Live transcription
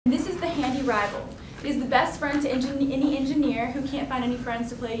handy rival. It is the best friend to any engineer who can't find any friends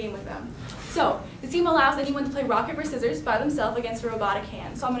to play a game with them. So, this game allows anyone to play rock, paper, scissors by themselves against a robotic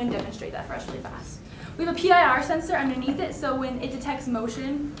hand. So I'm going to demonstrate that for us really fast. We have a PIR sensor underneath it, so when it detects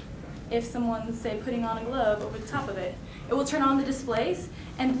motion, if someone's, say, putting on a glove over the top of it, it will turn on the displays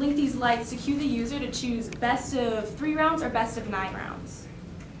and blink these lights to cue the user to choose best of 3 rounds or best of 9 rounds.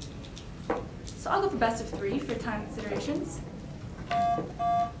 So I'll go for best of 3 for time considerations.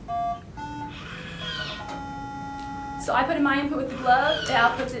 So I put in my input with the glove, it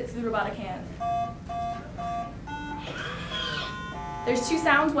outputs it through the robotic hand. There's 2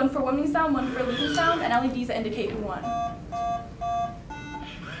 sounds, one for winning sound, one for losing sound, and LEDs that indicate who won.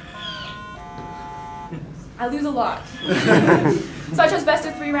 I lose a lot. So I chose best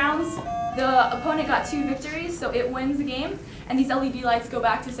of 3 rounds. The opponent got 2 victories, so it wins the game. And these LED lights go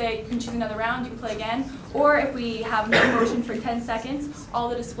back to say you can choose another round, you can play again. Or if we have no motion for 10 seconds, all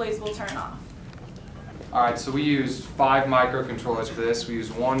the displays will turn off. Alright, so we used 5 microcontrollers for this. We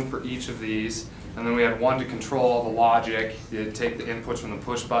used 1 for each of these. And then we had 1 to control all the logic, to take the inputs from the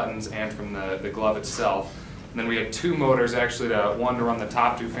push buttons and from the glove itself. And then we had 2 motors actually, one to run the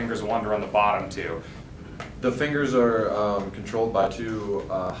top 2 fingers and 1 to run the bottom 2. The fingers are controlled by 2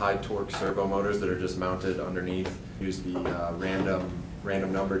 high torque servo motors that are just mounted underneath. Use the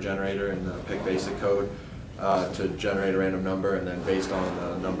random number generator in the PIC basic code to generate a random number, and then based on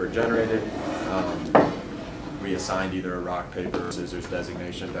the number generated, we assigned either a rock, paper, or scissors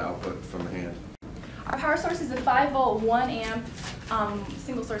designation to output from the hand. Our power source is a 5-volt, 1-amp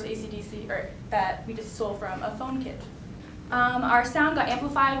single source AC/DC that we just stole from a phone kit. Our sound got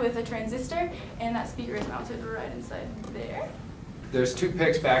amplified with a transistor, and that speaker is mounted right inside there. There's 2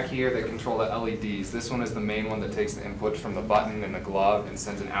 picks back here that control the LEDs. This one is the main one that takes the input from the button in the glove and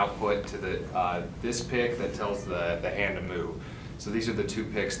sends an output to this pick that tells the hand to move. So these are the 2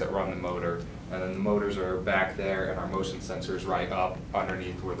 picks that run the motor, and then the motors are back there, and our motion sensor is right up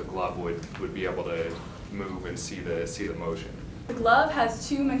underneath where the glove would be able to move and see the motion. The glove has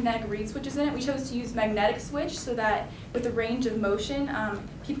 2 magnetic reed switches in it. We chose to use magnetic switch so that with the range of motion,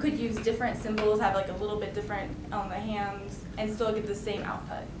 people could use different symbols, have like a little bit different on the hands, and still get the same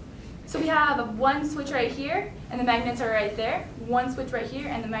output. So we have 1 switch right here, and the magnets are right there. 1 switch right here,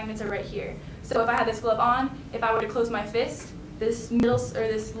 and the magnets are right here. So if I had this glove on, if I were to close my fist, this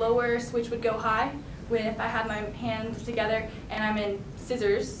this lower switch would go high. When if I had my hands together and I'm in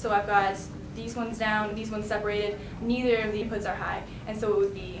scissors, so I've got these ones down, these ones separated, neither of the inputs are high, and so it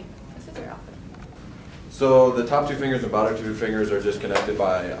would be a scissor output. So the top 2 fingers and bottom 2 fingers are just connected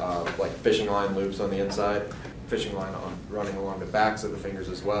by like fishing line loops on the inside, fishing line running along the backs of the fingers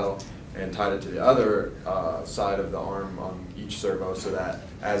as well, and tied it to the other side of the arm on each servo so that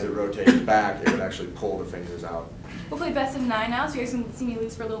as it rotates back, it would actually pull the fingers out. We'll play best of 9 now, so you guys can see me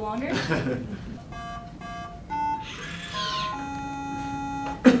lose for a little longer. Nice,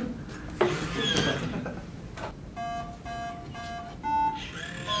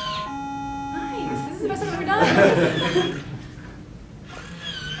 this is the best I've ever done.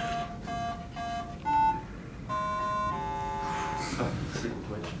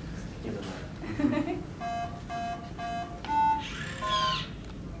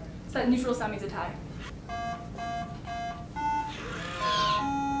 So that neutral sound means a tie.